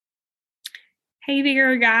Hey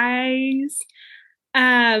there, guys.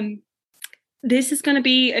 Um, this is going to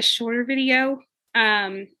be a shorter video.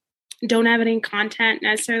 Um, don't have any content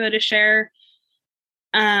necessarily to share,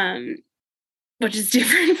 um, which is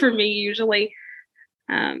different for me usually.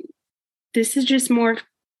 Um, this is just more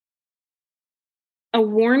a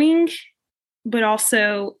warning, but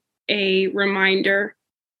also a reminder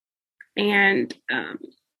and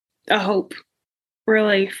a hope,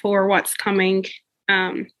 really, for what's coming.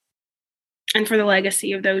 And for the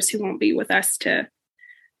legacy of those who won't be with us to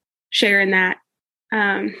share in that.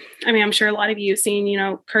 I'm sure a lot of you have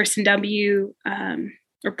seen, Kirsten W.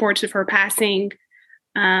 Reports of her passing,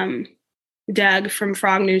 Doug from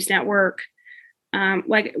Frog News Network,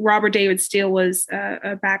 like Robert David Steele was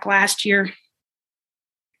back last year,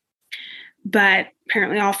 but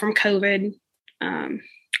apparently all from COVID,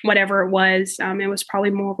 whatever it was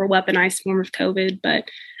probably more of a weaponized form of COVID, but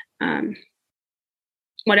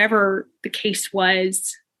whatever the case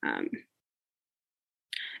was,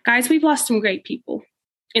 guys, we've lost some great people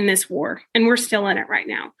in this war, and we're still in it right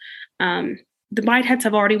now. The Whiteheads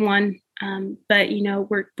have already won, but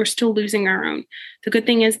we're still losing our own. The good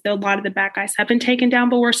thing is that a lot of the bad guys have been taken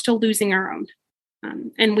down, but we're still losing our own,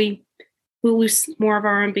 and we will lose more of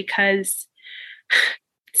our own because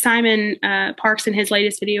Simon Parks in his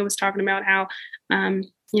latest video was talking about how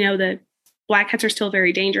the Blackheads are still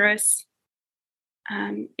very dangerous.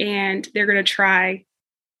 And they're going to try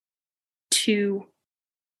to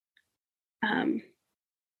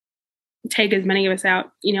take as many of us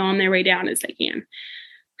out, on their way down as they can.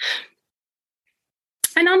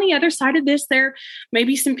 And on the other side of this, there may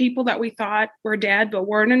be some people that we thought were dead, but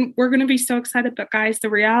we're going to be so excited. But guys, the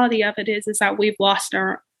reality of it is that we've lost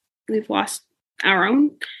our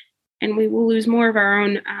own, and we will lose more of our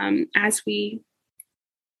own as we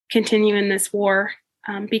continue in this war,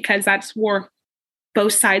 because that's war.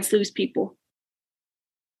 Both sides lose people.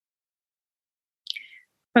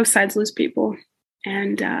 Both sides lose people.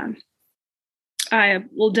 And Doug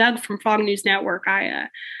from Frog News Network, I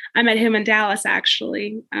met him in Dallas,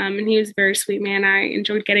 actually. And he was a very sweet man. I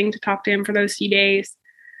enjoyed getting to talk to him for those few days.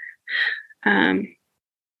 And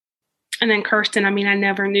then Kirsten, I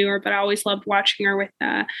never knew her, but I always loved watching her with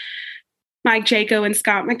Mike Jaco and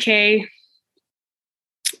Scott McKay.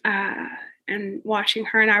 And watching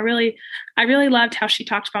her. And I really loved how she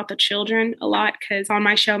talked about the children a lot, because on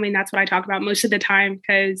my show, that's what I talk about most of the time,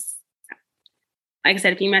 because like I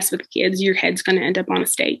said, if you mess with kids, your head's going to end up on a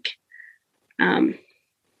stake.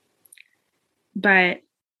 But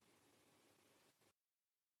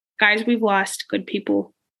guys, we've lost good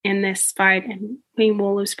people in this fight, and we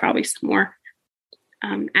will lose probably some more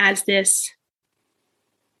as this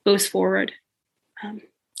goes forward.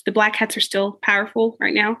 The Black Hats are still powerful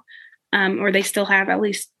right now. Or they still have at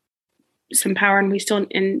least some power, and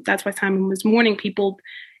that's why Simon was warning people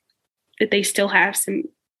that they still have some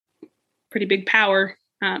pretty big power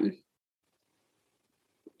in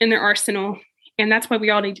their arsenal. And that's why we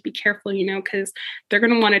all need to be careful, because they're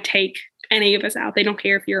going to want to take any of us out. They don't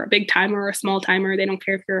care if you're a big timer or a small timer. They don't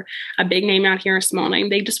care if you're a big name out here or a small name.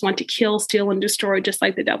 They just want to kill, steal, and destroy, just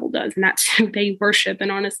like the devil does. And that's who they worship.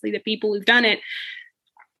 And honestly, the people who've done it,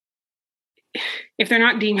 if they're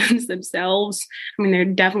not demons themselves, they're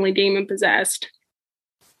definitely demon possessed.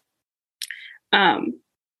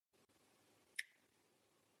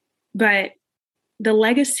 But the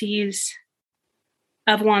legacies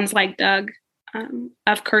of ones like Doug,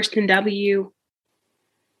 of Kirsten W.,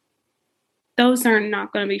 those are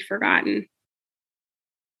not going to be forgotten.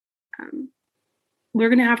 We're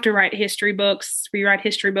going to have to rewrite history books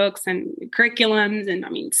and curriculums.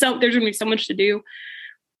 And so there's going to be so much to do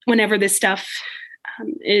whenever this stuff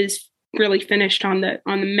is really finished on the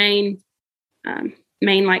main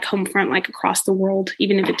like home front, like across the world,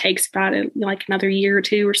 even if it takes about like another year or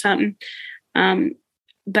two or something.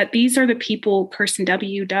 But these are the people, Kirsten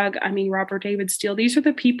W., Doug, Robert David Steele, these are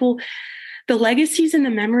the people, the legacies and the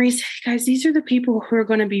memories, guys, these are the people who are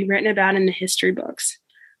going to be written about in the history books.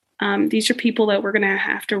 These are people that we're going to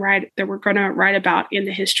have to write about in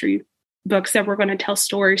the history books, that we're going to tell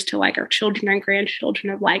stories to like our children and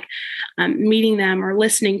grandchildren of like meeting them or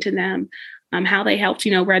listening to them, how they helped,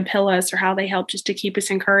 red pill us, or how they helped just to keep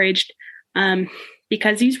us encouraged,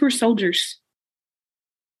 because these were soldiers.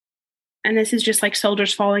 And this is just like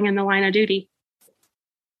soldiers falling in the line of duty.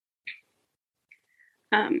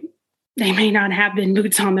 They may not have been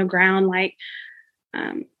boots on the ground, like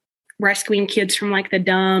rescuing kids from like the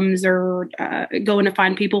dumbs, or going to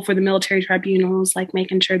find people for the military tribunals, like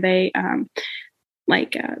making sure they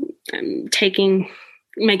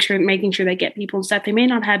making sure they get people and stuff. They may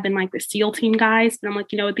not have been like the SEAL team guys, but I'm like,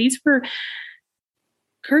 these were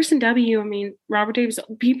Kirsten W., I mean, Robert Davis,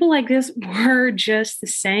 people like this were just the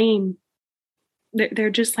same. They're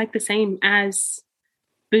just like the same as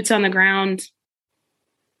boots on the ground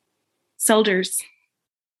soldiers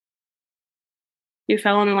who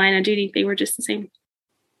fell on the line of duty. They were just the same.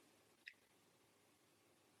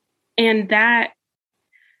 And that's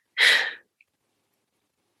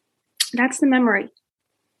the memory.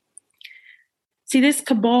 See, this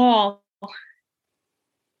cabal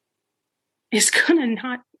is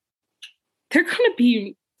they're gonna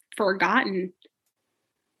be forgotten.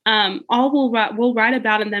 We'll write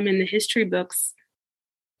about them in the history books,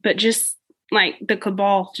 but just like the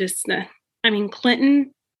cabal,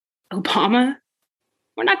 Clinton, Obama,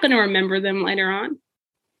 we're not going to remember them later on.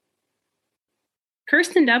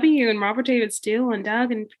 Kirsten W. and Robert David Steele and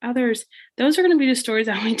Doug and others, those are going to be the stories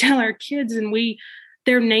that we tell our kids, and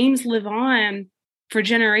their names live on for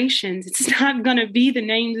generations. It's not going to be the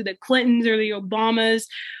names of the Clintons or the Obamas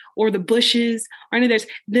or the Bushes or any of those.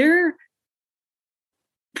 They're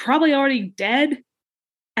probably already dead,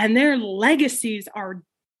 and their legacies are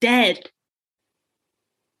dead.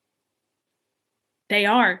 They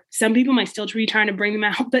are. Some people might still be trying to bring them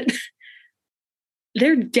out, but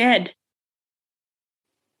they're dead.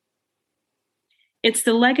 It's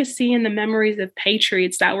the legacy and the memories of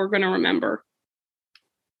patriots that we're going to remember.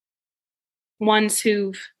 Ones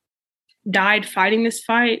who've died fighting this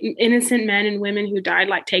fight, innocent men and women who died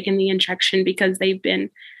like taking the injection because they've been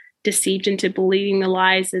deceived into believing the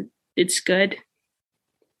lies that it's good.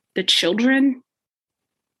 The children,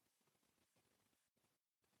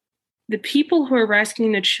 the people who are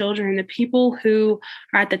rescuing the children, the people who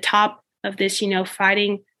are at the top of this,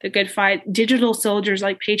 fighting the good fight, digital soldiers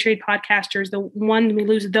like Patriot podcasters, the one we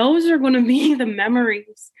lose, those are going to be the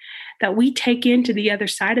memories that we take into the other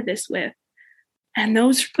side of this with. And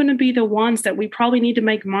those are going to be the ones that we probably need to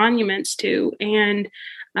make monuments to and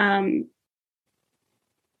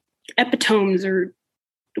epitomes, or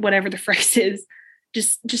whatever the phrase is,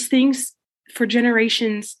 just things for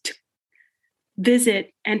generations to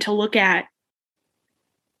visit and to look at,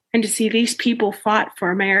 and to see these people fought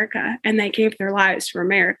for America, and they gave their lives for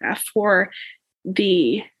America, for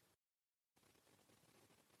the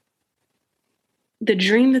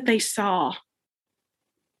dream that they saw.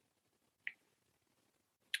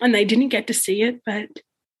 And they didn't get to see it, but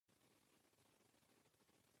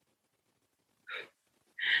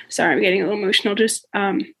sorry, I'm getting a little emotional. Just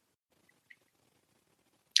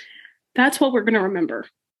that's what we're going to remember.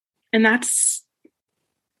 And that's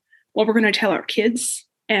what we're going to tell our kids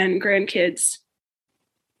and grandkids.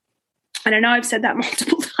 And I know I've said that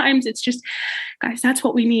multiple times. It's just, guys, that's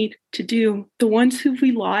what we need to do. The ones who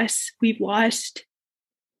we've lost,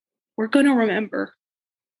 we're going to remember.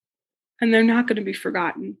 And they're not going to be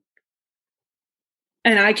forgotten.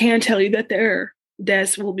 And I can tell you that their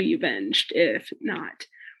deaths will be avenged if not.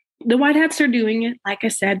 The white hats are doing it. Like I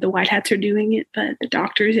said, the white hats are doing it, but the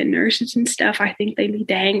doctors and nurses and stuff, I think they need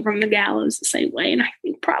to hang from the gallows the same way. And I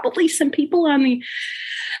think probably some people as we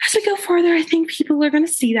go further, I think people are going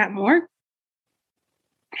to see that more.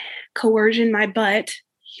 Coercion, my butt.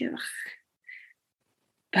 Yeah.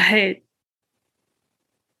 But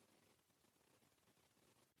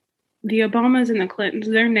the Obamas and the Clintons,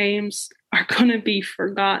 their names are going to be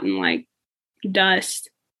forgotten like dust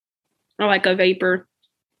or like a vapor.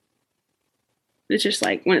 It's just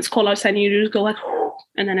like when it's cold outside, you just go like,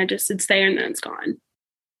 and then it sits there and then it's gone.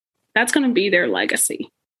 That's going to be their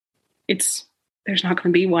legacy. There's not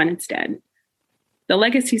going to be one. It's dead. The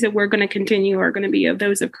legacies that we're going to continue are going to be of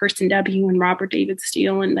those of Kirsten W. and Robert David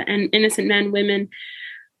Steele and innocent men, women,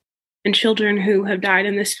 and children who have died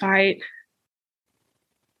in this fight.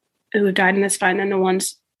 And then the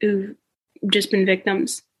ones who've just been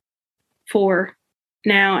victims for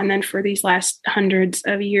now and then for these last hundreds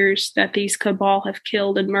of years that these cabal have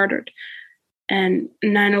killed and murdered, and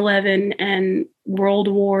 9/11 and world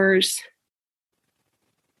wars.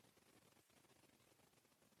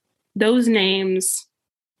 Those names,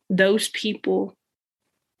 those people,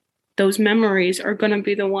 those memories are going to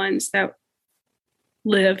be the ones that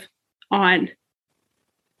live on.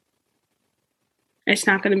 It's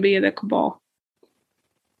not going to be the cabal.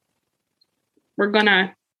 We're going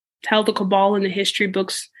to tell the cabal in the history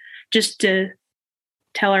books just to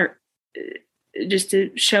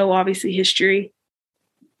show obviously history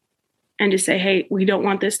and to say, hey, we don't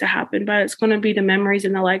want this to happen, but it's going to be the memories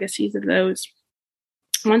and the legacies of those.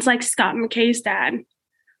 Ones like Scott McKay's dad,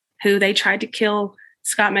 who they tried to kill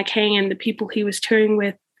Scott McKay and the people he was touring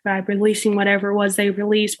with by releasing whatever it was they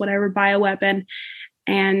released, whatever bioweapon.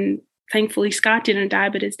 And thankfully Scott didn't die,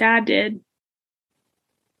 but his dad did.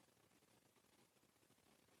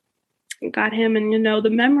 got him. And, the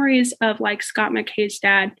memories of like Scott McKay's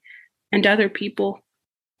dad and other people.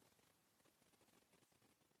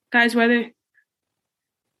 Guys,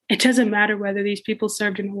 it doesn't matter whether these people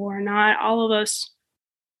served in war or not. All of us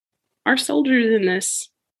are soldiers in this.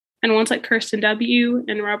 And ones like Kirsten W.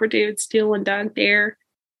 and Robert David Steele and Doug, they're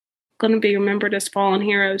going to be remembered as fallen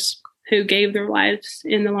heroes who gave their lives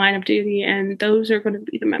in the line of duty. And those are going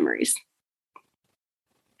to be the memories.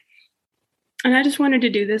 And I just wanted to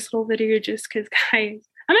do this little video just because, guys,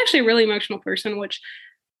 I'm actually a really emotional person, which,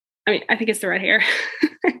 I think it's the red hair.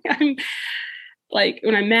 I'm like,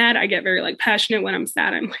 when I'm mad, I get very like passionate. When I'm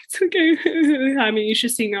sad, I'm like, it's okay. You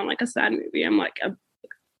should see me on like a sad movie. I'm like a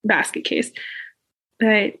basket case.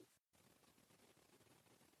 But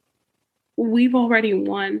we've already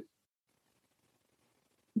won.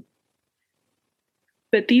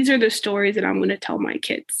 But these are the stories that I'm going to tell my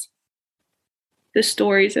kids. The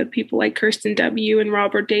stories of people like Kirsten W. and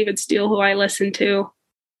Robert David Steele, who I listen to.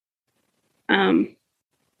 The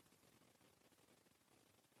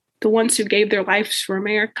ones who gave their lives for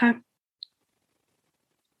America.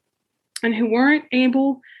 And who weren't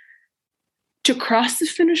able to cross the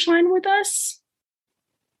finish line with us.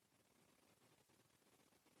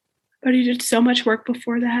 But he did so much work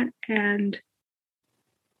before that. And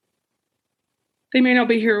they may not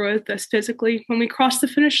be here with us physically when we cross the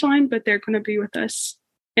finish line, but they're going to be with us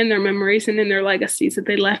in their memories and in their legacies that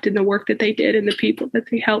they left, in the work that they did and the people that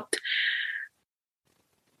they helped.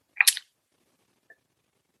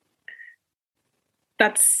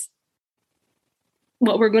 That's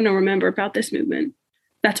what we're going to remember about this movement.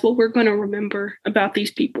 That's what we're going to remember about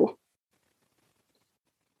these people.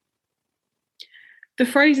 The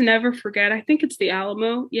phrase never forget, I think it's the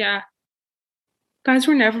Alamo. Yeah. Guys,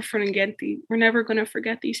 we're never going to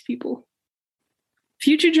forget these people.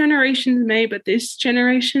 Future generations may, but this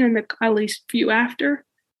generation and the at least few after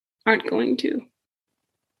aren't going to.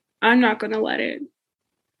 I'm not going to let it.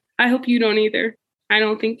 I hope you don't either. I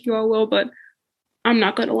don't think you all will, but I'm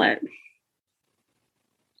not going to let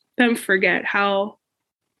them forget how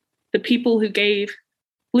the people who gave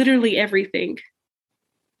literally everything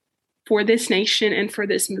for this nation and for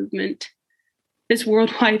this movement, this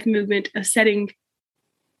worldwide movement of setting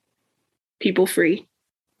people free.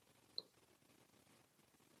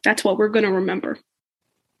 That's what we're going to remember.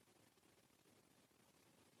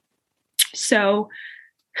 So,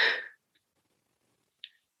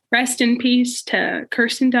 rest in peace to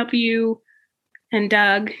Kirsten W. and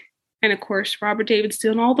Doug, and of course, Robert David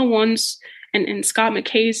Steele, and all the ones, and Scott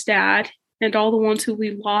McKay's dad, and all the ones who we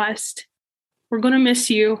lost. We're going to miss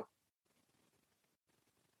you.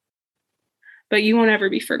 But you won't ever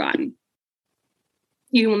be forgotten.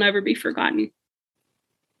 You will never be forgotten.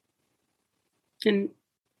 And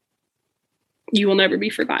you will never be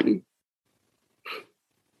forgotten.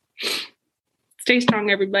 Stay strong,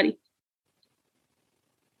 everybody.